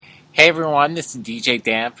Hey everyone, this is DJ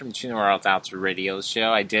Dan from Tune World's Outdoor Radio Show.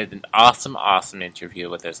 I did an awesome interview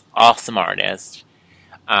with this awesome artist.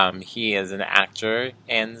 He is an actor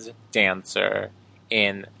and dancer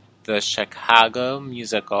in the Chicago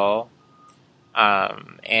musical.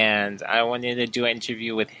 And I wanted to do an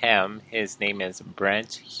interview with him. His name is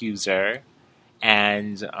Brent Huser.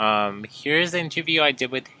 And here's the interview I did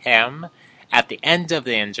with him. At the end of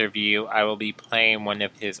the interview, I will be playing one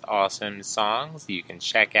of his awesome songs you can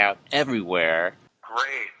check out everywhere.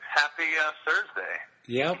 Great. Happy Thursday.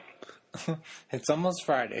 Yep. It's almost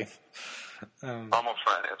Friday. Almost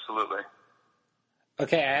Friday, absolutely.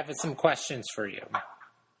 Okay, I have some questions for you.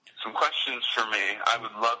 Some questions for me. I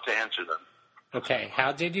would love to answer them. Okay,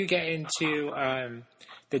 how did you get into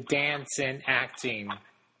the dance and acting?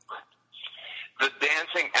 The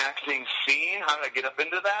dancing, acting scene, how did I get up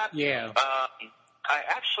into that? Yeah.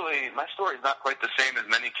 My story is not quite the same as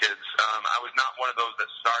many kids. I was not one of those that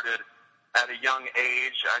started at a young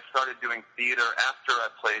age. I started doing theater after I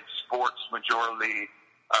played sports, majorly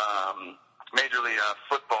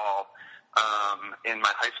football in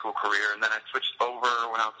my high school career. And then I switched over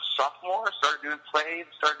when I was a sophomore, started doing plays,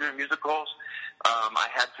 started doing musicals. I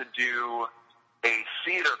had to do a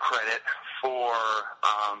theater credit for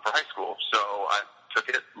high school. So I took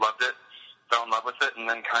it, loved it, fell in love with it, and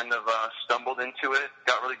then kind of stumbled into it,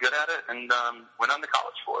 got really good at it, and went on to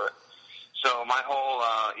college for it. So my whole,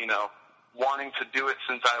 wanting to do it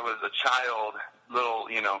since I was a child, little,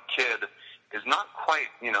 kid, is not quite,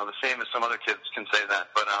 the same as some other kids can say that,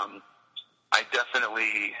 but I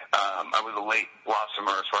definitely, I was a late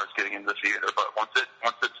blossomer as far as getting into theater, but once it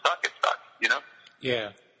stuck, it stuck, Yeah.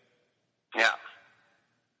 Yeah.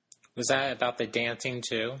 Was that about the dancing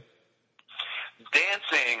too?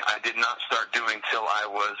 Dancing, I did not start doing till I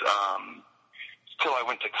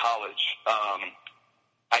went to college.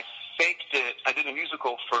 I faked it. I did a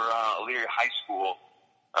musical for Elyria High School,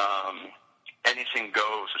 Anything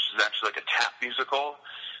Goes, which is actually like a tap musical.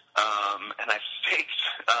 And I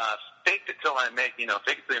faked it till I make,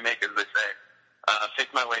 fake it till you make it, as they say.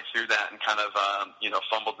 Faked my way through that and kind of,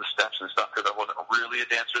 fumbled the steps and stuff because I wasn't really a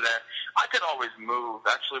dancer there. I could always move.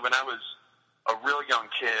 Actually, when I was a real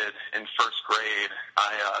young kid in first grade,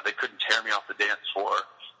 they couldn't tear me off the dance floor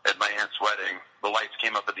at my aunt's wedding. The lights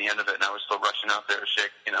came up at the end of it, and I was still rushing out there to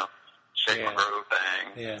shake my groove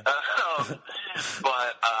thing. Yeah.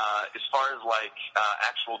 But as far as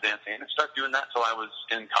actual dancing, I didn't start doing that till I was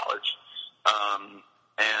in college.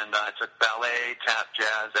 And I took ballet, tap,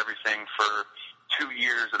 jazz, everything for 2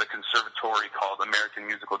 years at a conservatory called American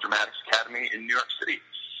Musical Dramatics Academy in New York City.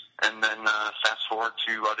 And then fast forward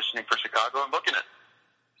to auditioning for Chicago and booking it.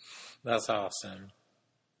 That's awesome.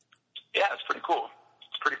 Yeah, it's pretty cool.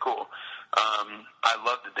 I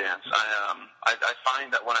love to dance. I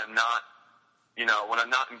find that when I'm not, when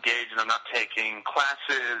I'm not engaged and I'm not taking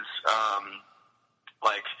classes, I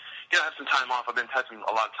have some time off. I've been taking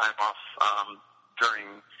a lot of time off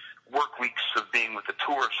during work weeks of being with the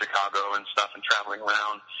tour of Chicago and stuff and traveling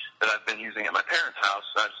around that I've been using at my parents' house.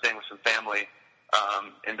 I'm staying with some family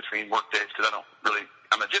in between work days because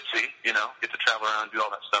I'm a gypsy, get to travel around and do all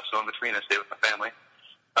that stuff. So in between I stay with my family.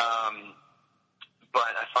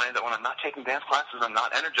 But I find that when I'm not taking dance classes, I'm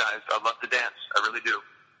not energized. I love to dance. I really do.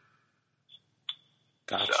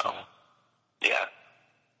 Gotcha. So, yeah.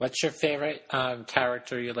 What's your favorite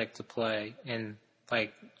character you like to play in,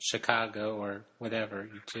 Chicago or whatever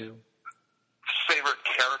you do? Favorite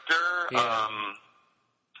character? Yeah.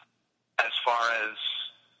 As far as,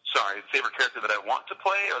 favorite character that I want to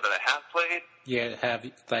play or that I have played? Yeah, have,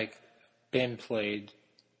 been played.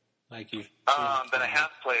 That I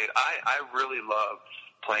have played. I really love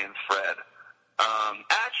playing Fred.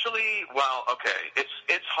 Actually,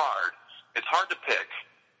 it's hard. It's hard to pick.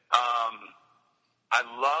 I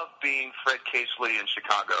love being Fred Casely in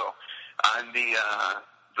Chicago. I'm the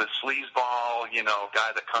sleazeball,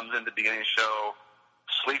 guy that comes in the beginning of the show,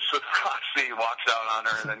 sleeps with Roxy, walks out on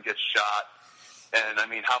her, and then gets shot. And,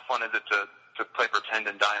 how fun is it to play pretend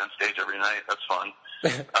and die on stage every night? That's fun.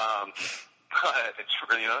 But it's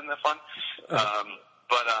really, isn't that fun?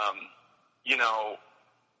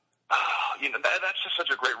 That's just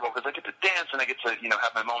such a great role because I get to dance and I get to,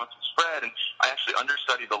 have my moments with Fred. And I actually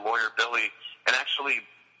understudied the lawyer Billy. And actually,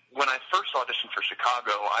 when I first auditioned for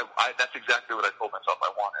Chicago, that's exactly what I told myself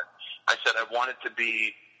I wanted. I said I wanted to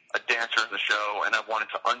be a dancer in the show, and I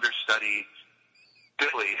wanted to understudy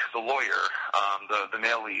Billy, the lawyer, the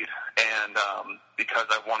male lead, and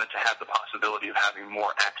because I wanted to have the possibility of having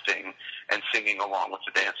more acting and singing along with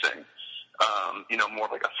the dancing. More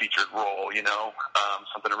like a featured role,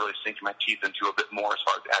 something to really sink my teeth into a bit more as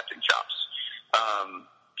far as acting chops.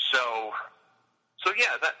 So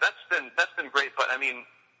yeah, that's been great. But I mean,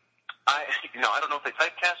 I don't know if they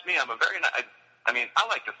typecast me. I'm a very nice. I mean, I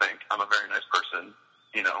like to think I'm a very nice person,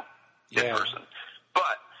 in person.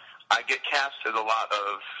 But I get cast as a lot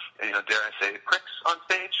of, dare I say, pricks on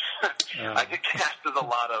stage. I get cast as a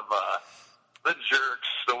lot of the jerks,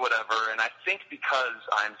 the whatever. And I think because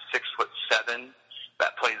I'm 6'7",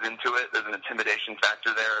 that plays into it. There's an intimidation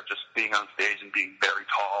factor there of just being on stage and being very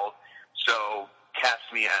tall. So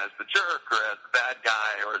cast me as the jerk or as the bad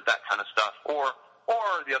guy or that kind of stuff. Or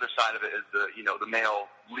the other side of it is the male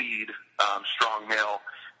lead, strong male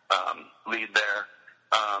lead there.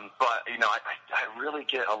 But I really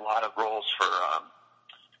get a lot of roles for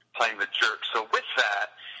playing the jerk. So with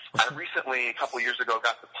that, I recently, a couple years ago,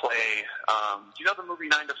 got to play. Do you know the movie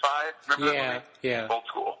 9 to 5? Remember that movie? Yeah. Old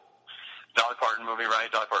school. Dolly Parton movie,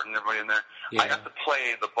 right? Dolly Parton, everybody in there. Yeah. I got to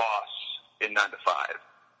play the boss in 9 to 5,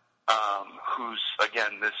 who's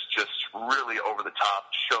again this just really over the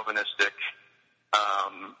top, chauvinistic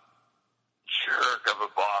jerk of a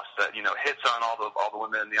boss that hits on all the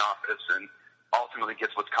women in the office and ultimately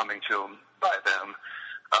gets what's coming to him by them.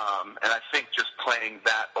 And I think just playing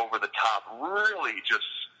that over the top, really just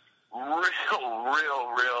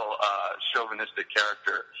real chauvinistic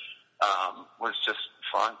character was just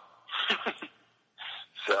fun.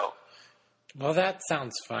 So. Well, that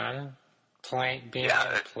sounds fun. Being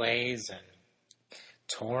in plays and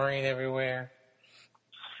touring everywhere.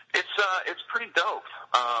 It's pretty dope.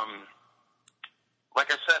 Like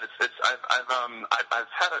I said, I've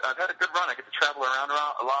had a good run. I get to travel around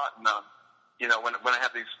a lot, and when I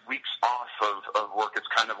have these weeks off of work, it's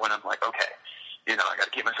kind of when I'm like, okay, I got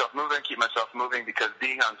to keep myself moving because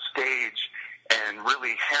being on stage and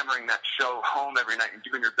really hammering that show home every night and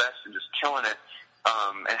doing your best and just killing it,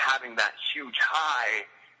 and having that huge high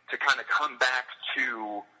to kind of come back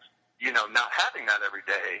to, not having that every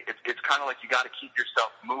day. It's kind of like you got to keep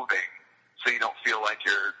yourself moving so you don't feel like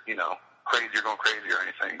you're, crazy, you're going crazy or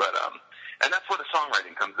anything. But, and that's where the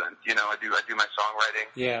songwriting comes in. I do my songwriting.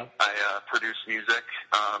 Yeah. I produce music,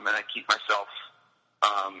 and I keep myself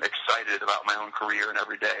excited about my own career and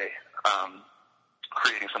every day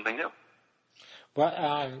creating something new. What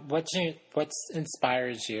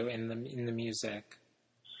inspires you in the music?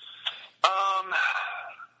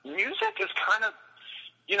 Music is kind of,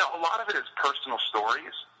 a lot of it is personal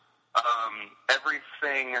stories.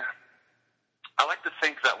 Everything. I like to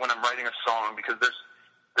think that when I'm writing a song, because there's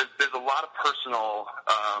a lot of personal,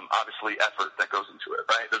 obviously, effort that goes into it,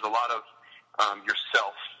 right? There's a lot of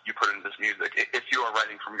yourself you put into this music if you are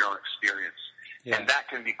writing from your own experience. Yeah. And that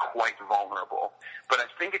can be quite vulnerable. But I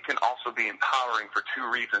think it can also be empowering for two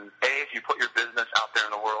reasons. A, if you put your business out there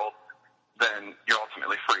in the world, then you're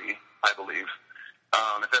ultimately free, I believe.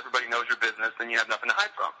 If everybody knows your business, then you have nothing to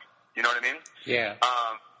hide from. You know what I mean? Yeah.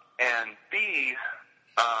 And B,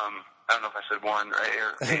 I don't know if I said one, right?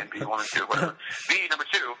 Or A and B, 1 and 2, whatever. B, number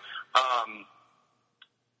 2, oh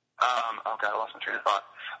God, I lost my train of thought.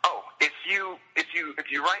 Oh, if you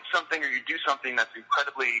write something or you do something that's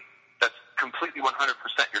completely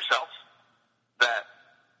 100% yourself, that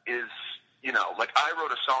is, like I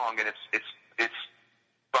wrote a song and it's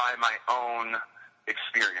by my own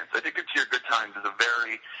experience. Addicted to Your Good Times is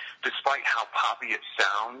despite how poppy it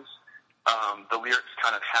sounds, the lyrics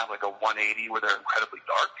kind of have like a 180 where they're incredibly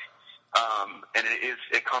dark. And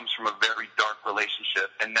it comes from a very dark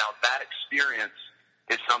relationship. And now that experience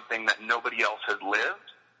is something that nobody else has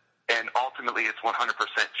lived, and ultimately it's 100%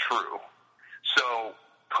 true. So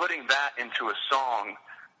putting that into a song,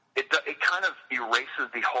 it kind of erases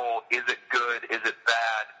the whole, is it good, is it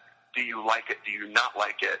bad, do you like it, do you not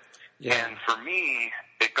like it? Yeah. And for me,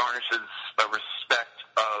 it garnishes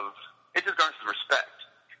respect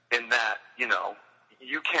in that,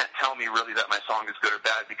 you can't tell me really that my song is good or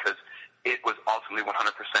bad because it was ultimately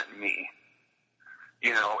 100% me.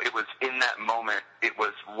 It was in that moment, it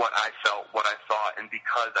was what I felt, what I thought, and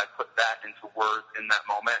because I put that into words in that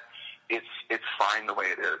moment, it's fine the way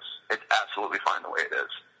it is. It's absolutely fine the way it is.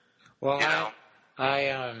 Well,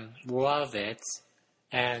 I love it,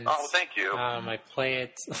 and thank you. I play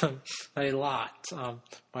it a lot on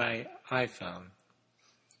my iPhone.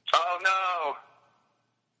 Oh no!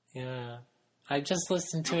 Yeah, I just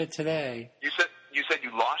listened to it today. You said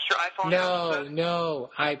you lost your iPhone? No,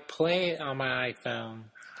 I play it on my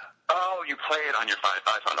iPhone. Oh, you play it on your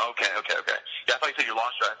iPhone. Okay. Yeah, I thought you said you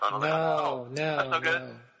lost your iPhone. No, that's no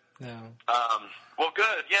good. No. Well,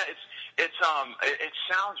 good. Yeah, it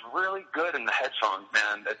sounds really good in the headphones,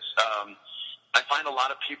 man. I find a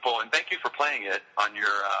lot of people, and thank you for playing it on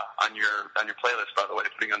your playlist, by the way,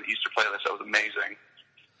 putting it on the Easter playlist. That was amazing.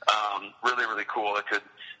 Really, really cool. Because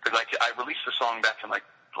I released the song back in like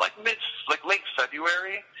late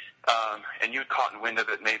February, and you'd caught wind of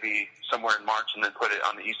it maybe somewhere in March and then put it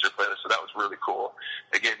on the Easter playlist, so that was really cool.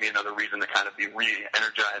 It gave me another reason to kind of be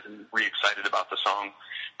re-energized and re-excited about the song.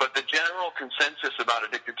 But the general consensus about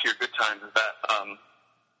Addicted to Your Good Times is that,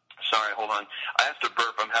 sorry, hold on. I have to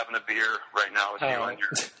burp. I'm having a beer right now with you on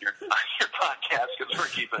your podcast because we're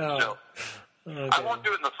keeping it still. Okay. I won't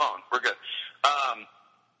do it in the phone. We're good.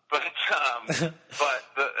 But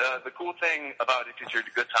the cool thing about Addicted to Your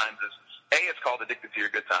Good Times is, A, it's called Addicted to Your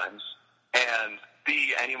Good Times, and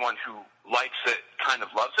B, anyone who likes it kind of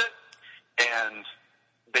loves it, and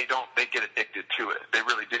they get addicted to it. They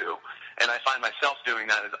really do. And I find myself doing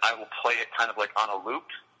that is I will play it kind of like on a loop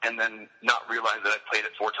and then not realize that I've played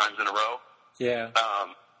it 4 times in a row. Yeah.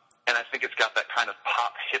 And I think it's got that kind of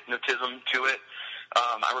pop hypnotism to it.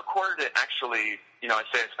 I recorded it actually, I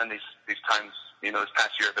say I spend these times, this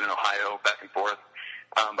past year I've been in Ohio back and forth.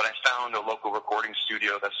 But I found a local recording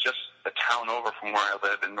studio that's just a town over from where I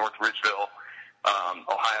live in North Ridgeville,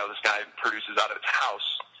 Ohio. This guy produces out of his house.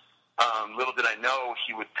 Little did I know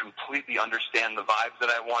he would completely understand the vibes that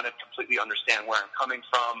I wanted, completely understand where I'm coming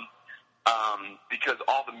from, because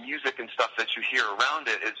all the music and stuff that you hear around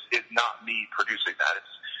it is not me producing that.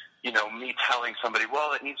 It's, me telling somebody,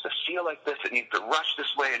 well, it needs to feel like this, it needs to rush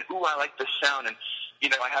this way, and ooh, I like this sound, and,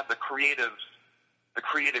 I have the creative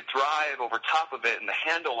drive over top of it and the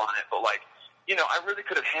handle on it, but I really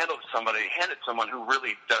could have handed someone who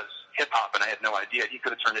really does hip-hop, and I had no idea. He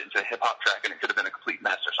could have turned it into a hip-hop track, and it could have been a complete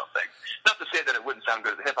mess or something. Not to say that it wouldn't sound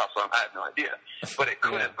good as a hip-hop song, I have no idea. But it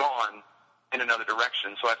could have gone in another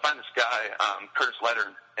direction. So I find this guy, Curtis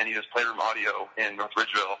Lettern, and he does Playroom Audio in North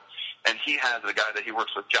Ridgeville, and he has a guy that he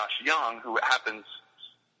works with, Josh Young, who happens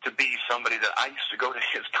to be somebody that I used to go to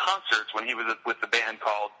his concerts when he was with the band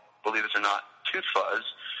called, believe it or not, Tooth Fuzz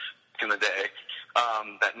in the day,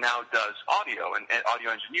 that now does audio and audio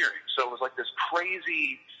engineering. So it was like this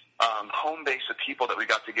crazy home base of people that we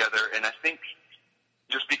got together, and I think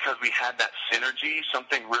just because we had that synergy,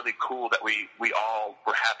 something really cool that we all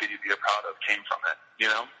were happy to be a proud of came from it,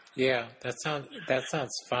 Yeah, that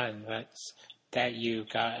sounds fun. That you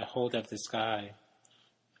got a hold of this guy.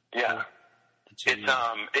 Yeah.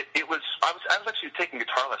 It was I was actually taking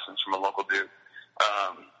guitar lessons from a local dude,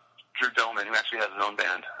 Drew Doman, who actually has his own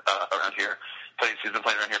band around here. He's been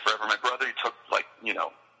playing around here forever. My brother, he took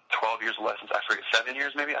 12 years of lessons. I forget, 7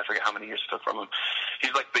 years maybe. I forget how many years he took from him.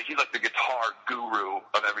 He's like the guitar guru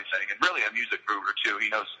of everything, and really a music guru too. He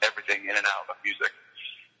knows everything in and out of music.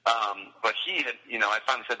 But he had, I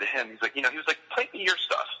finally said to him, he was like, play me your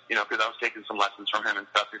stuff, because I was taking some lessons from him and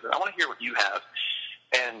stuff. He said, I want to hear what you have.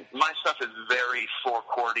 And my stuff is very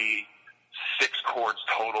 4-chordy, 6 chords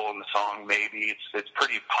total in the song, maybe. It's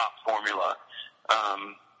pretty pop formula.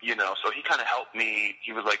 So he kind of helped me.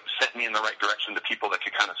 He was sent me in the right direction to people that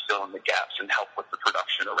could kind of fill in the gaps and help with the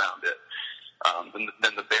production around it.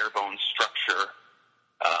 Then the bare bones structure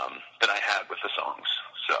that I had with the songs.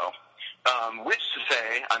 So, which to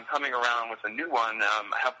say, I'm coming around with a new one.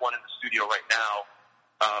 I have one in the studio right now.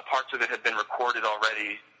 Parts of it have been recorded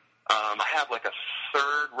already. I have a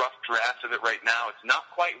third rough draft of it right now. It's not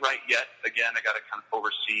quite right yet. Again, I got to kind of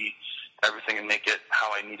oversee everything and make it how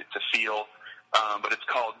I need it to feel. But it's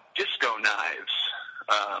called Disco Knives.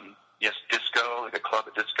 Yes, disco, like a club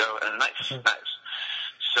at disco, and a knives.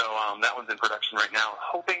 So that one's in production right now.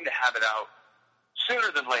 Hoping to have it out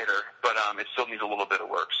sooner than later, but it still needs a little bit of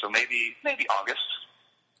work. So maybe August.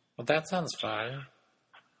 Well, that sounds fun.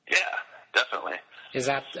 Yeah, definitely. Is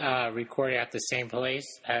that recorded at the same place?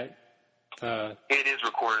 It is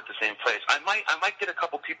recorded at the same place. I might get a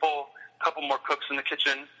couple more cooks in the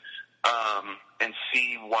kitchen, and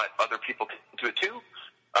see what other people can do it too,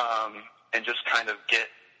 and just kind of get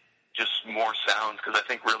just more sounds, because I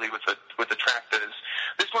think really with the track that is,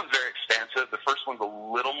 this one's very expansive. The first one's a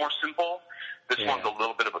little more simple. This one's a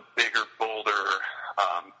little bit of a bigger, bolder,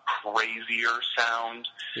 crazier sound.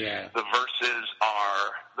 Yeah. The verses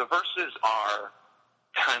are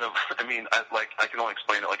kind of, I can only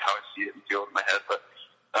explain it how I see it and feel it in my head, but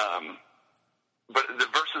the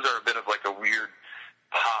verses are a bit of a weird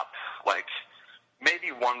pop,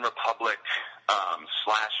 maybe One Republic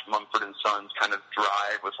 / Mumford and Sons kind of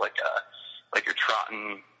drive with you're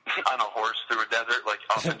trotting on a horse through a desert,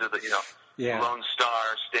 up into the Lone Star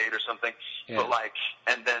State or something. Yeah. But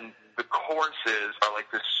and then the choruses are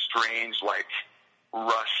this strange rush.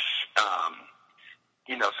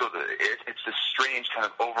 So it's this strange kind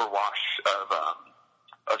of overwash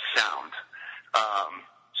of sound.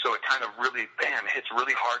 So it kind of really, hits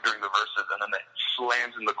really hard during the verses, and then it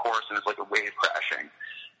slams in the chorus, and it's like a wave crashing.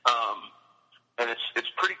 and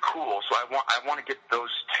it's pretty cool. So I want to get those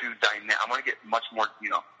two I want to get much more,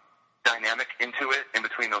 dynamic into it in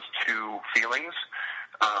between those two feelings,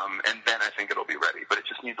 and then I think it'll be ready. But it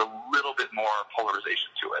just needs a little bit more polarization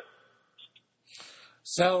to it.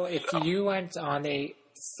 So if you went on a,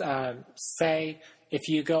 say, if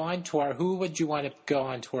you go on tour, who would you want to go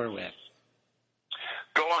on tour with?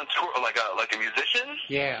 Go on tour like a musician?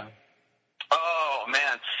 Yeah. Oh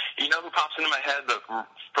man, you know who pops into my head? The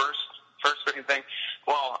first freaking thing.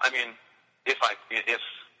 Well, I mean, if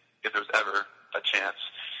there's ever a chance,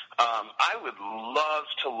 I would love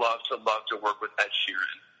to work with Ed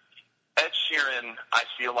Sheeran. Ed Sheeran, I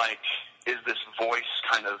feel like, is this voice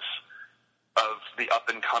kind of the up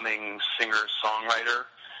and coming singer songwriter,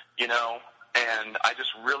 and I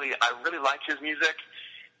really like his music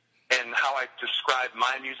and how I describe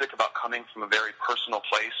my music about coming from a very personal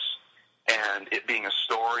place and it being a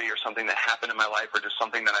story or something that happened in my life or just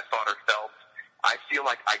something that I thought or felt. I feel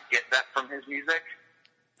like I get that from his music.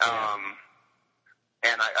 Yeah.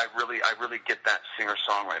 And I really get that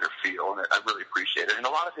singer-songwriter feel, and I really appreciate it. And a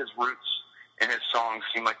lot of his roots in his songs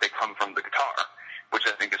seem like they come from the guitar, which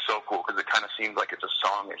I think is so cool because it kind of seems like it's a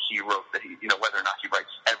song that he wrote that he, whether or not he writes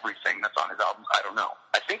everything that's on his albums, I don't know.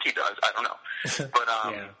 I think he does. I don't know.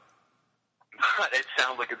 But it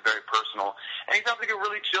sounds like it's very personal. And he sounds like a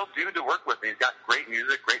really chill dude to work with. He's got great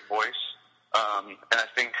music, great voice. And I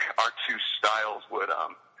think our two styles would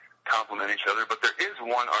complement each other. But there is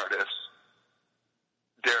one artist,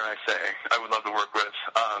 dare I say, I would love to work with.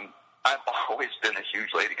 I've always been a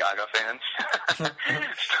huge Lady Gaga fan.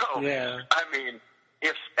 So, yeah. I mean,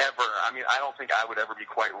 if ever, I don't think I would ever be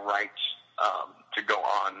quite right to go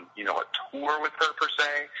on, a tour with her per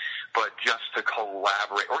se, but just to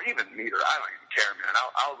collaborate or even meet her. I don't even care, man.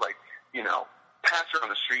 I'll pass her on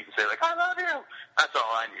the street and say, like, I love you. That's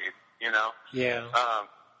all I need, Yeah.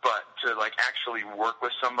 But to, actually work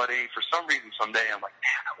with somebody, for some reason someday, I'm like,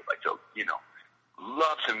 man, I would like to,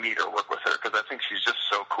 love to meet her, work with her, because I think she's just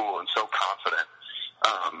so cool and so confident.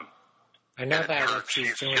 I know that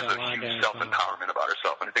she's doing a lot of self-empowerment about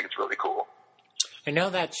herself, and I think it's really cool. I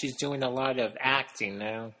know that she's doing a lot of acting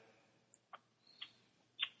now.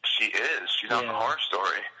 She is. She's on the Horror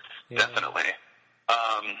Story, definitely.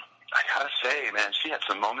 I gotta say, man, she had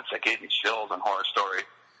some moments that gave me chills on Horror Story.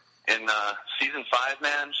 In season 5,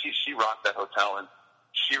 man, she rocked that hotel, and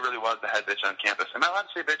she really was the head bitch on campus. Am I allowed to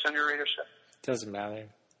say bitch on your radio show? Doesn't matter.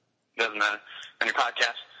 Doesn't matter. On your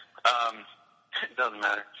podcast? It doesn't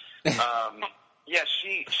matter. Yeah,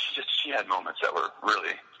 she had moments that were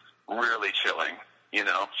really, really chilling.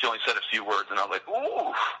 She only said a few words, and I was like,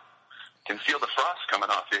 ooh, can feel the frost coming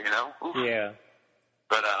off you, Ooh. Yeah.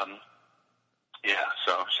 But, yeah,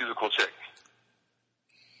 so she's a cool chick.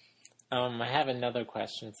 I have another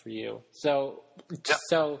question for you. So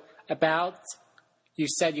about, you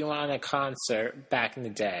said you went on a concert back in the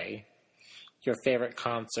day. Your favorite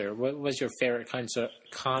concert. What was your favorite concert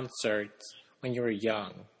when you were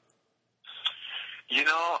young?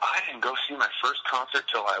 I didn't go see my first concert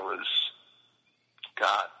till I was,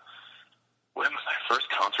 when was my first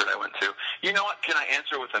concert I went to? You know what? Can I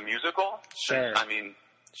answer with a musical? Sure.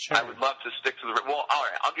 Sure. I would love to stick to well, all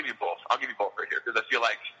right, I'll give you both. I'll give you both right here because I feel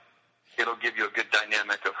like it'll give you a good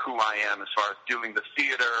dynamic of who I am as far as doing the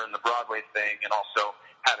theater and the Broadway thing and also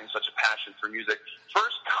having such a passion for music.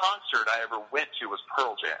 First concert I ever went to was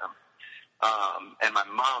Pearl Jam, and my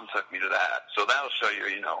mom took me to that. So that'll show you,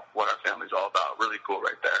 what our family's all about. Really cool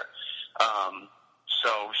right there.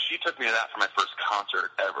 So she took me to that for my first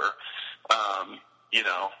concert ever,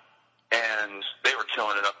 and they were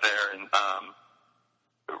killing it up there, and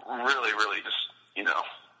really, really just,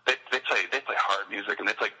 they play hard music and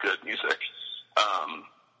they play good music.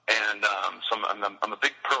 So I'm a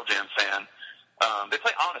big Pearl Jam fan. They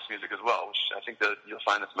play honest music as well, which I think that you'll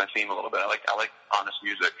find that's my theme a little bit. I like honest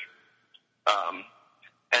music.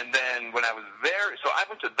 And then when I was there, so I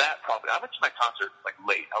went to that probably. I went to my concert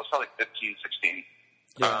late. I was probably 15, 16.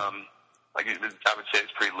 Yeah. I would say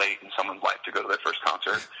it's pretty late in someone's life to go to their first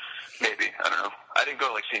concert. Maybe, I don't know. I didn't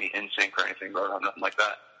go to see any NSYNC or anything, or nothing like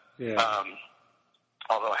that. Yeah.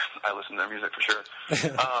 Although I listen to their music for sure.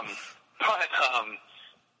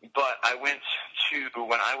 But I went to,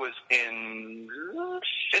 when I was in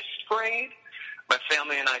 5th grade, my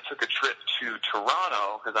family and I took a trip to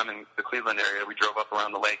Toronto, because I'm in the Cleveland area. We drove up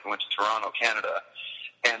around the lake and went to Toronto, Canada,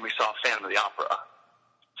 and we saw Phantom of the Opera.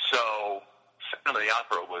 So Phantom of the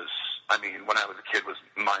Opera was, when I was a kid, was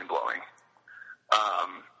mind-blowing.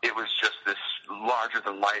 It was just this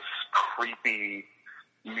larger-than-life, creepy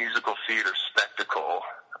musical theater spectacle.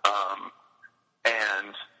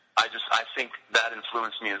 And I think that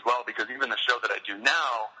influenced me as well, because even the show that I do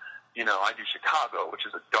now, I do Chicago, which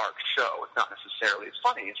is a dark show. It's not necessarily, it's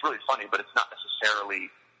funny, it's really funny, but it's not necessarily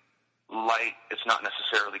light, it's not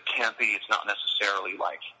necessarily campy, it's not necessarily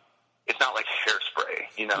like, it's not like Hairspray,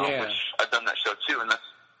 Yeah. which I've done that show too, and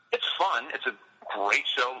it's fun, it's a great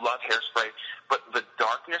show, love Hairspray, but the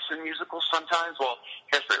darkness in musicals sometimes, well,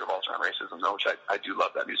 Hairspray revolves around racism, though, which I do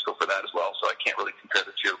love that musical for that as well, so I can't really compare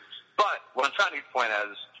the two. But what I'm trying to point at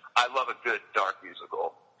is I love a good dark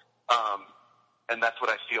musical. And that's what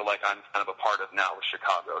I feel like I'm kind of a part of now with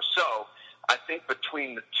Chicago. So I think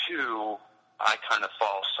between the two, I kind of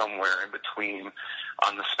fall somewhere in between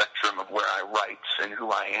on the spectrum of where I write and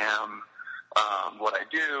who I am, what I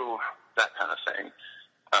do, that kind of thing.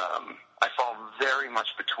 I fall very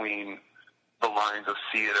much between the lines of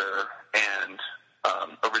theater and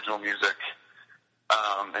original music.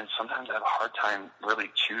 And sometimes I have a hard time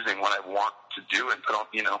really choosing what I want to do and put on,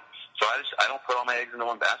 so I don't put all my eggs into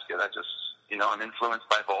one basket. I just, I'm influenced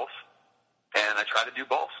by both, and I try to do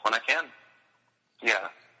both when I can. Yeah.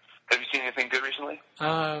 Have you seen anything good recently?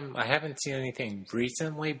 I haven't seen anything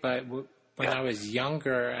recently, but when I was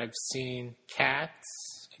younger, I've seen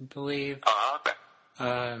Cats, I believe. Okay.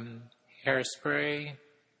 Hairspray.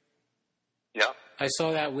 Yeah. I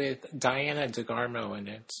saw that with Diana DeGarmo in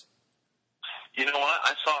it. You know what?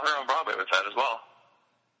 I saw her on Broadway with that as well.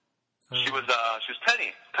 She was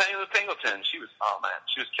Penny the Pingleton. She was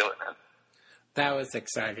killing it. That was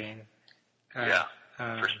exciting. Yeah.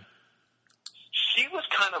 She was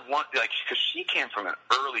kind of one, like, because she came from an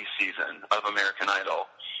early season of American Idol.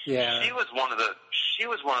 Yeah. She was one of the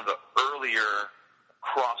earlier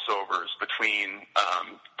crossovers between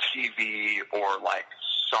TV or like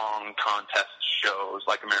song contest shows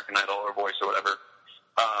like American Idol or Voice or whatever.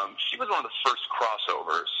 She was one of the first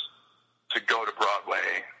crossovers to go to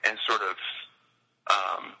Broadway and sort of,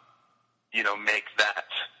 make that,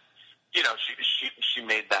 she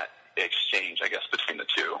made that exchange, I guess, between the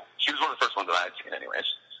two. She was one of the first ones that I had seen anyways.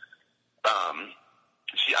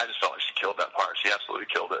 I just felt like she killed that part. She absolutely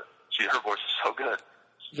killed it. Her voice is so good.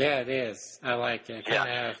 Yeah, it is. I like it. Kind of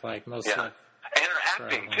have like most of. And her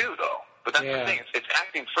acting too, though. But that's the thing. It's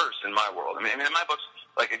acting first in my world. I mean, in my books,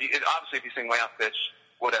 like obviously if you sing way off pitch,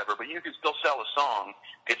 whatever, but you can still sell a song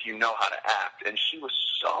if you know how to act. And she was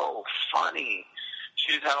so funny.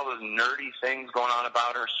 She just had all those nerdy things going on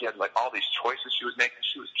about her. She had like all these choices she was making.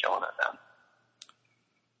 She was killing it, man.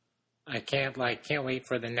 I can't wait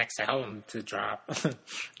for the next album to drop. Of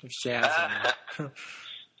Shazam.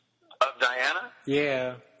 Of Diana?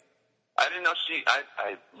 Yeah. I didn't know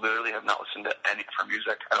I literally have not listened to any of her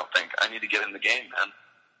music, I don't think. I need to get in the game, man.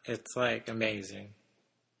 It's like amazing.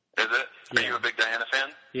 Is it? Yeah. Are you a big Diana fan?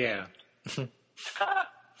 Yeah. That's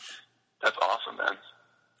awesome, man.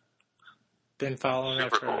 Been following her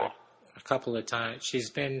for cool. a couple of times. She's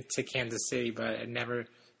been to Kansas City, but I'd never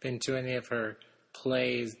been to any of her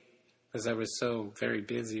plays because I was so very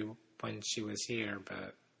busy when she was here.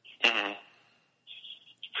 But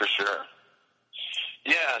for sure.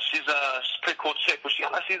 Yeah, she's a pretty cool chick. Was she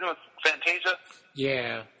on that season with Fantasia?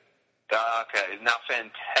 Yeah. Okay, now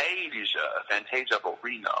Fantasia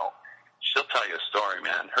Barrino, she'll tell you a story,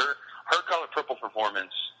 man. Her Color Purple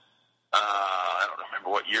performance, I don't remember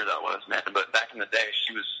what year that was, man, but back in the day,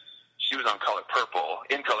 she was on Color Purple,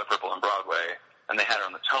 in Color Purple on Broadway, and they had her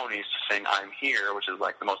on the Tonys to sing I'm Here, which is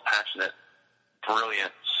like the most passionate,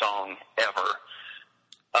 brilliant song ever.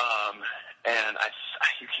 And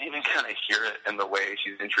you can even kind of hear it in the way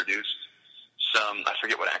she's introduced. I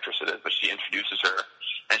forget what actress it is, but she introduces her,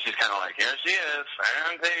 and she's kind of like, here she is,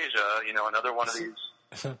 Fantasia, another one of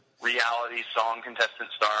these reality song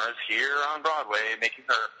contestant stars here on Broadway, making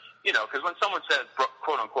her, because when someone says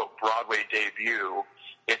quote-unquote Broadway debut,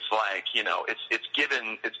 it's like, it's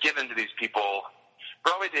given to these people.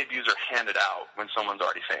 Broadway debuts are handed out when someone's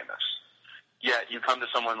already famous. Yet you come to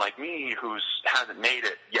someone like me who hasn't made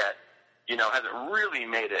it yet, hasn't really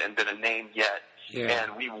made it and been a name yet. Yeah.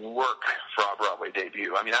 And we work for our Broadway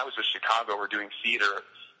debut. I mean, I was with Chicago. We're doing theater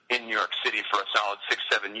in New York City for a solid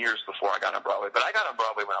 6-7 years before I got on Broadway. But I got on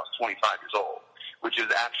Broadway when I was 25 years old, which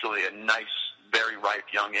is actually a nice, very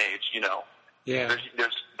ripe young age, Yeah.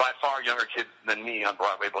 There's by far younger kids than me on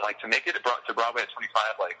Broadway, but like to make it to Broadway at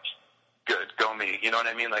 25, like, good, go me. You know what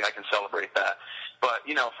I mean? Like I can celebrate that. But,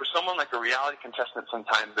 for someone like a reality contestant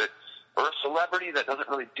sometimes or a celebrity that doesn't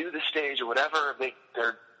really do the stage or whatever,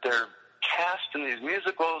 they're cast in these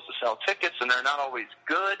musicals to sell tickets, and they're not always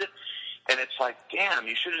good. And it's like, damn,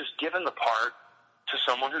 you should have just given the part to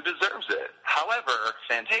someone who deserves it. However,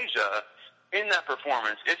 Fantasia, in that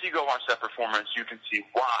performance, if you go watch that performance, you can see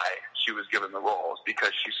why she was given the roles,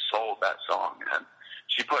 because she sold that song, man.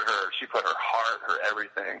 She put her heart, her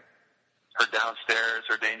everything her downstairs,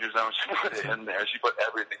 her danger zone. She put it in there. She put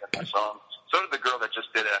everything in that song. So did the girl that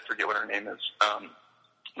just did it. I forget what her name is.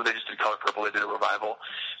 They just did Color Purple. They did a revival,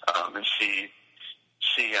 and she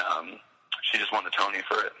just won the Tony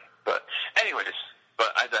for it. But anyways,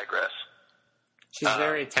 I digress. She's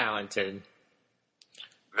very talented.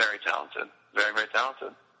 Very talented. Very, very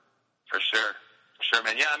talented. For sure. For sure,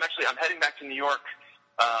 man. Yeah, I'm heading back to New York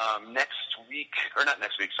next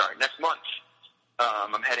month.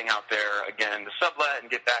 I'm heading out there again to sublet and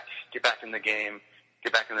get back in the game,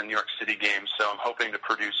 get back in the New York City game. So I'm hoping to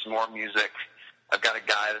produce more music. I've got a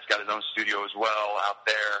guy that's got his own studio as well out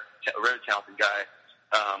there, a very talented guy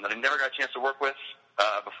that I never got a chance to work with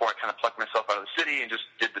before I kind of plucked myself out of the city and just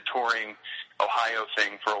did the touring Ohio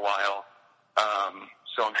thing for a while.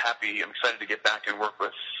 So I'm excited to get back and work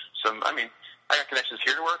with some, I got connections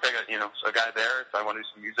here to work. I got, a guy there if I want to do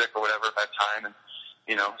some music or whatever, if I have time and,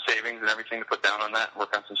 savings and everything to put down on that,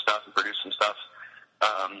 work on some stuff and produce some stuff.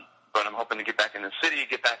 But I'm hoping to get back in the city,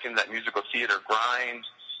 get back into that musical theater grind,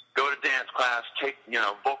 go to dance class, take,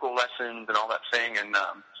 vocal lessons and all that thing and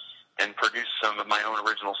produce some of my own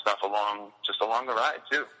original stuff along the ride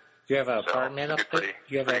too. You have an apartment up there?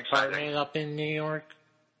 You have an apartment up in New York?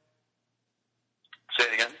 Say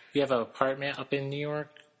it again? You have an apartment up in New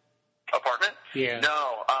York? Apartment? Yeah.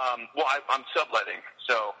 No. I'm subletting.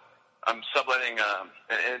 So I'm subletting.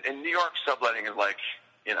 In New York, subletting is like,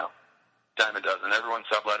 dime a dozen. Everyone's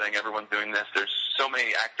subletting. Everyone's doing this. There's so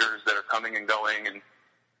many actors that are coming and going and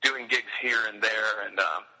doing gigs here and there. And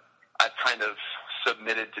I've kind of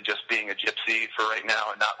submitted to just being a gypsy for right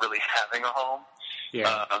now and not really having a home.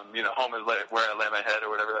 Yeah. Home is where I lay my head or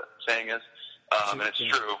whatever that saying is. And it's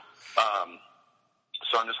true.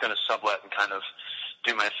 So I'm just going to sublet and kind of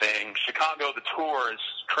do my thing. Chicago, the tour is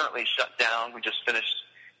currently shut down. We just finished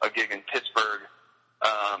a gig in Pittsburgh,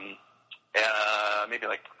 maybe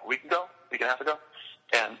like a week and a half ago.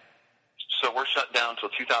 And so we're shut down till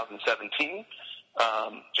 2017,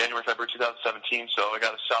 January, February 2017. So I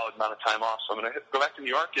got a solid amount of time off. So I'm going to go back to New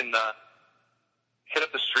York and hit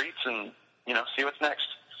up the streets and, see what's next.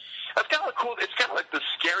 That's kind of cool. It's kind of like the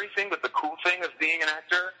scary thing, but the cool thing of being an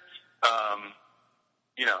actor. I'm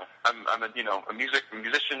a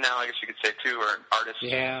musician now, I guess you could say too, or an artist.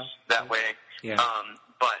 Yeah. That way. Yeah.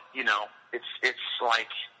 But it's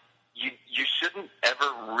like you shouldn't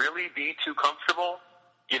ever really be too comfortable,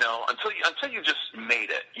 until you just made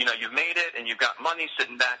it. You've made it and you've got money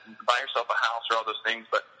sitting back and you can buy yourself a house or all those things.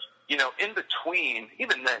 But in between,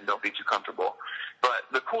 even then, don't be too comfortable. But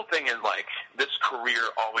the cool thing is, like, this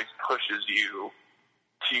career always pushes you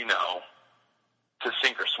to, to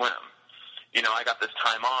sink or swim. I got this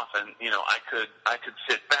time off and, I could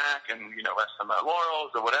sit back and, rest on my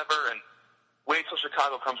laurels or whatever and wait till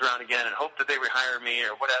Chicago comes around again and hope that they rehire me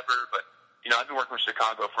or whatever. But, I've been working with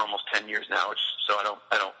Chicago for almost 10 years now, so I don't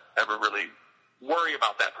ever really worry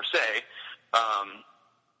about that per se.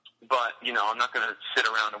 But, I'm not going to sit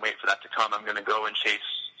around and wait for that to come. I'm going to go and chase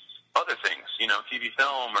other things, TV,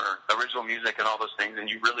 film, or original music and all those things. And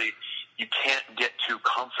you can't get too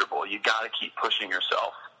comfortable. You got to keep pushing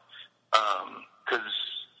yourself.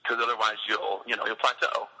 Cause otherwise you'll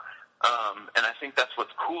plateau. And I think that's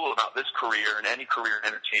what's cool about this career and any career in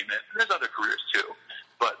entertainment. And there's other careers too,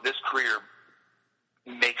 but this career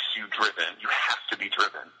makes you driven. You have to be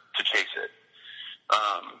driven to chase it.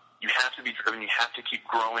 You have to be driven. You have to keep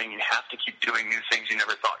growing. You have to keep doing new things you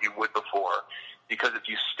never thought you would before. Because if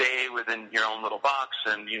you stay within your own little box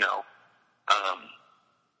and, and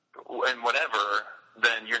whatever,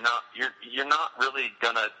 then you're not really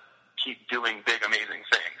gonna keep doing big, amazing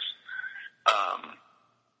things.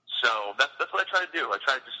 So that's what I try to do. I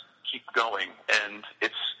try to just keep going, and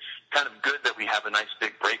it's kind of good that we have a nice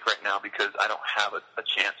big break right now because I don't have a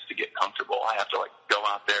chance to get comfortable. I have to go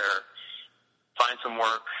out there, find some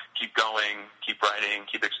work, keep going, keep writing,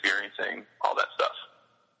 keep experiencing, all that stuff.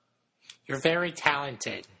 You're very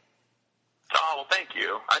talented. Oh, well, thank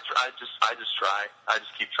you. I just try. I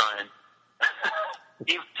just keep trying.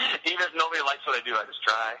 Even if nobody likes what I do, I just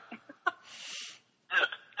try.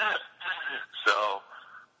 So,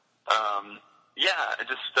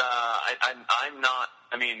 I'm not,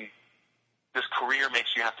 this career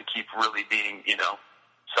makes you have to keep really being,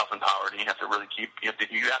 self-empowered, and you have to really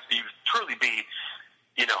truly be,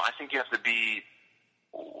 I think you have to be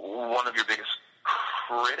one of your biggest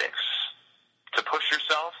critics to push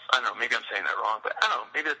yourself. I don't know, maybe I'm saying that wrong, but I don't know,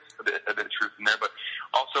 maybe there's a bit of truth in there, but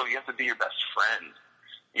also you have to be your best friend,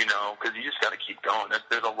 because you just got to keep going.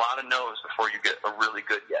 There's a lot of no's before you get a really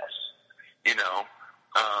good yes, and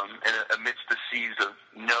amidst the sea of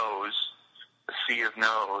no's,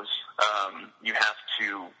 you have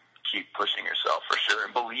to keep pushing yourself for sure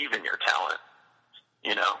and believe in your talent,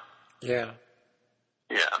 you know? Yeah.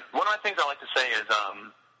 Yeah. One of the things I like to say is,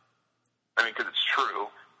 because it's true,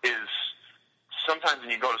 is sometimes when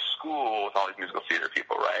you go to school with all these musical theater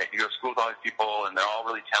people, right? You go to school with all these people and they're all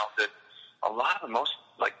really talented. A lot of the most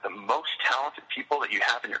talented people that you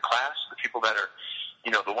have in your class, the people that are,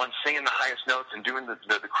 the ones singing the highest notes and doing the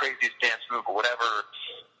craziest dance move or whatever,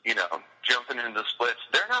 jumping into the splits,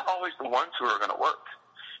 they're not always the ones who are going to work.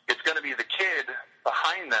 It's going to be the kid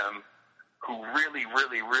behind them who really,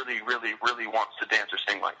 really, really, really, really wants to dance or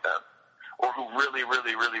sing like them, or who really,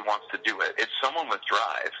 really, really wants to do it. It's someone with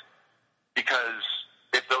drive, because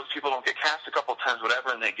if those people don't get cast a couple of times,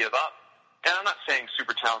 whatever, and they give up, and I'm not saying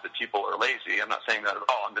super talented people are lazy. I'm not saying that at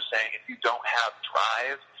all. I'm just saying if you don't have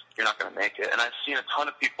drive, you're not going to make it. And I've seen a ton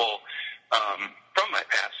of people from my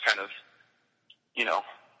past kind of,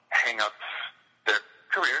 hang up their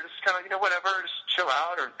career, just kind of, whatever, just chill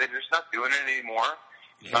out, or they're just not doing it anymore.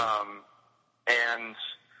 Yeah. And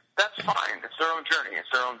that's fine. It's their own journey.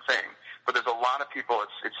 It's their own thing. But there's a lot of people.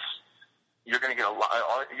 You're going to get a lot.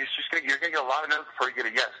 You're going to get a lot of no's before you get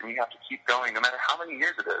a yes, and you have to keep going, no matter how many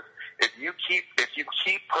years it is. If you keep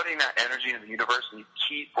putting that energy into the universe and you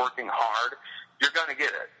keep working hard, you're going to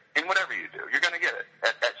get it. In whatever you do, you're going to get it.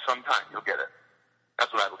 At some time, you'll get it.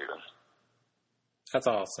 That's what I believe in. That's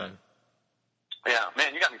awesome. Yeah,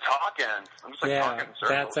 man, you got me talking. I'm just talking in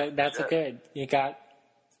circles. That's good.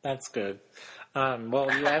 That's good. Well,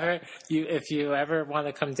 if you ever want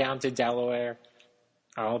to come down to Delaware,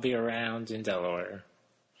 I'll be around in Delaware.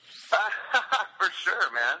 For sure,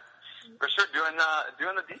 man. For sure, doing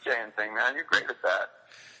the DJing thing, man. You're great at that.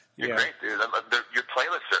 You're great, dude. Your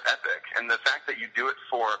playlists are epic, and the fact that you do it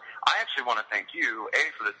for. I actually want to thank you,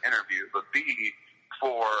 A, for this interview, but B,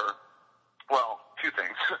 for two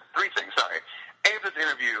things, three things. Sorry. A, for this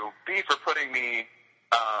interview. B, for putting me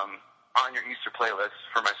on your Easter playlist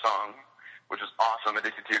for my song, which was awesome.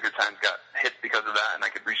 Addicted to Your Good Times got hits because of that, and I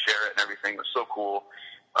could reshare it and everything. It was so cool.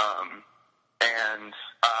 And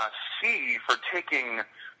C, for taking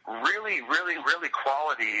really, really, really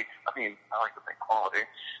quality, I like to think quality,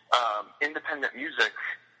 independent music,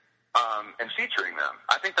 and featuring them.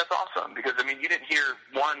 I think that's awesome, because, you didn't hear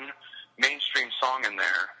one mainstream song in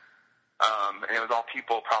there, and it was all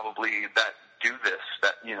people probably that do this,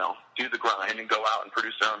 that, do the grind and go out and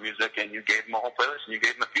produce their own music, and you gave them a whole playlist and you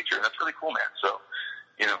gave them a feature. That's really cool, man. So,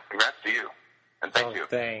 congrats to you, and thank you.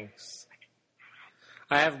 Thanks.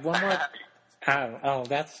 I have one more.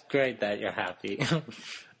 That's great that you're happy. Very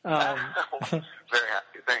happy.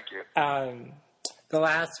 Thank you. The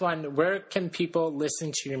last one, where can people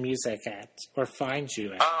listen to your music at or find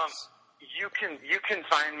you at? You can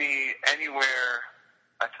find me anywhere.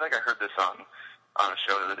 I feel like I heard this on a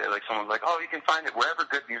show the other day. Like, someone was like, you can find it wherever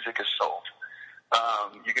good music is sold.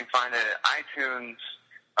 You can find it at iTunes,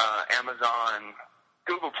 Amazon,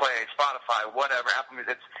 Google Play, Spotify, whatever, Apple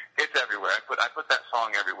Music. It's everywhere. I put that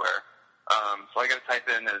song everywhere. So all you got to type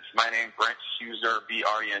in is my name, Brent Huser,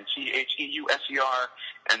 BRENTHEUSER,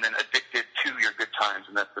 and then Addicted to Your Good Times,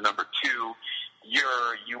 and that's the number 2.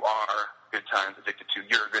 You are good times, addicted to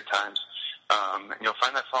your good times. And you'll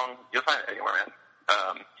find that song. You'll find it anywhere, man.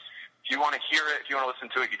 If you want to hear it, if you want to listen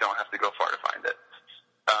to it, you don't have to go far to find it.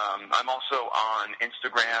 I'm also on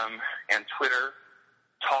Instagram and Twitter,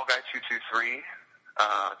 TallGuy223,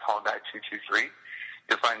 TallGuy223.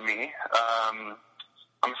 You'll find me.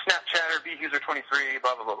 I'm a Snapchatter, BHuser23,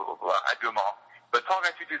 blah, blah, blah, blah, blah. I do them all. But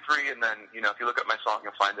TallGuy223, and then, if you look up my song,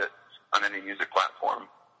 you'll find it on any music platform.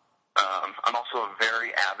 I'm also a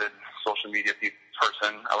very avid social media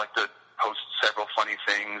person. I like to post several funny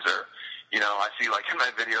things, or, I see, like, in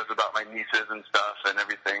my videos about my nieces and stuff and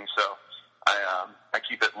everything. So I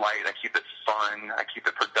keep it light. I keep it fun. I keep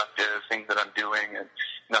it productive, things that I'm doing, and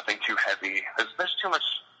nothing too heavy. There's too much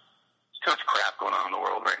crap going on in the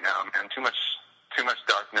world right now, man. Too much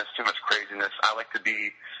darkness, too much craziness. I like to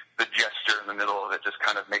be the jester in the middle of it, just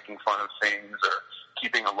kind of making fun of things, or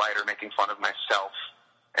keeping a light, or making fun of myself,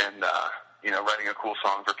 and writing a cool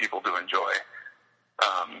song for people to enjoy.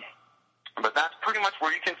 But that's pretty much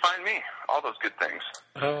where you can find me. All those good things.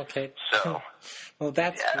 Oh, okay. So, well,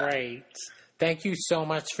 that's great. Thank you so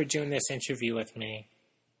much for doing this interview with me.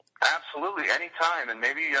 Absolutely, anytime. And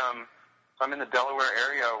maybe if I'm in the Delaware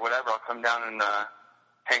area or whatever, I'll come down and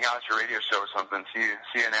hang out at your radio show or something. See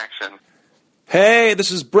you in action. Hey,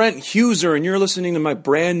 this is Brent Huser, and you're listening to my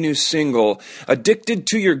brand new single, Addicted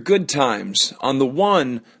to Your Good Times, on the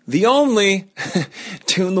one, the only,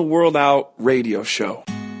 Tune the World Out radio show.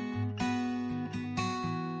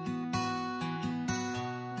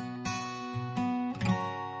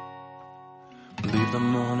 Believe the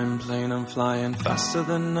morning plane, I'm flying faster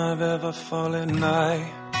than I've ever fallen.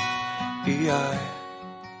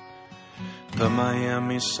 The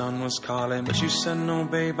Miami sun was calling, but you said no,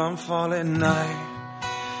 babe, I'm falling.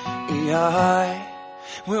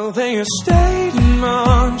 Well, then you stayed in my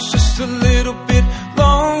arms just a little bit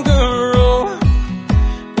longer.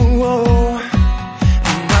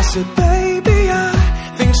 And I said, baby,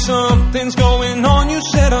 I think something's going on. You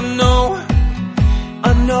said, I know.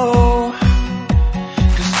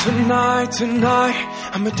 Tonight,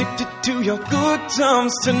 I'm addicted to your good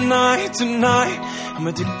times. Tonight, I'm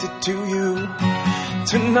addicted to you.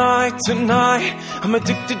 Tonight, I'm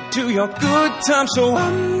addicted to your good times, so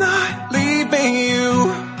I'm not leaving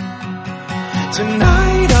you.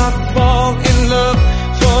 Tonight, I fall in love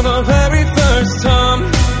for the very first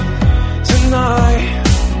time. Tonight,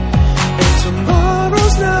 and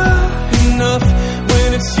tomorrow's not enough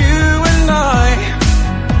when it's you and I.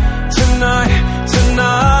 Tonight.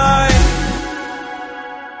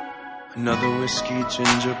 Another whiskey,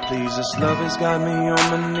 ginger, please. This love has got me on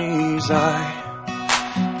my knees. In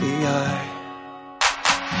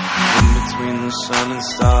between the sun and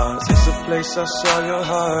stars is a place I saw your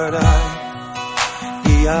heart.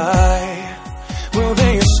 Well,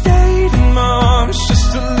 then you stayed in my arms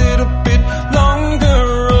just a little bit longer.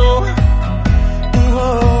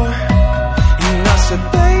 And I said,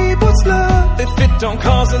 babe, what's love if it don't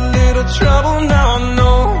cause a little trouble? Now I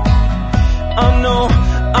know.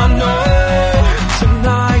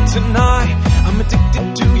 Tonight, I'm addicted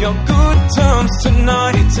to your good times.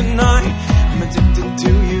 Tonight, I'm addicted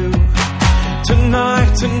to you.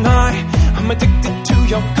 Tonight, I'm addicted to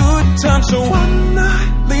your good times, so I'm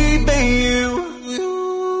not leaving you.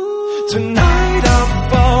 Tonight, I'll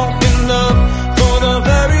fall in love for the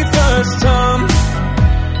very first time.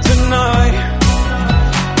 Tonight,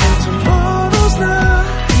 and tomorrow's not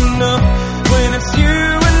enough when it's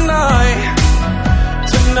you and I.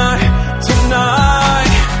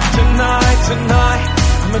 Tonight,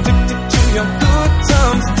 I'm addicted to your good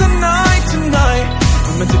times. Tonight,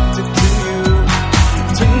 I'm addicted to you.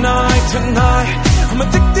 Tonight, I'm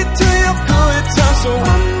addicted to your good times, so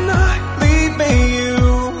I'm not leaving you.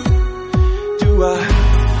 Do I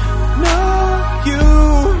know you?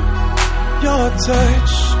 Your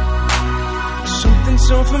touch, something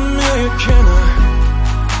so familiar. Can I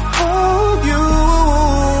hold you?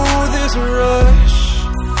 This rush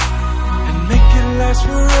and make it last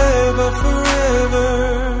forever.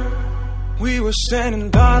 We were standing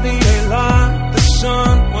by the A-line. The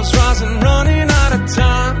sun was rising, running out of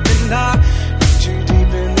time. And I looked you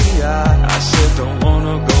deep in the eye. I said, don't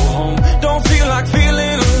wanna go home, don't feel like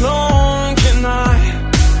feeling alone. Can I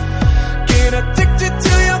get addicted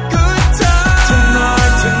to your good times?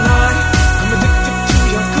 Tonight, I'm addicted to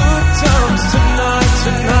your good times. Tonight,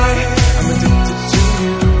 I'm addicted to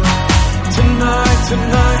you. Tonight,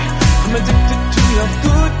 I'm addicted to your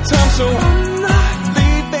good times, so I'm not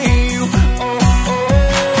leaving you.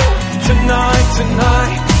 Tonight,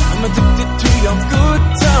 I'm addicted to your good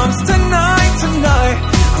times. Tonight,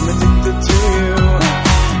 I'm addicted to you.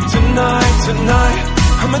 Tonight,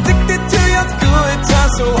 I'm addicted to your good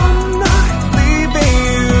times, so I'm not leaving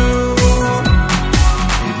you.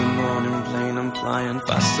 In the morning plane, I'm flying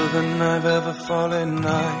faster than I've ever fallen.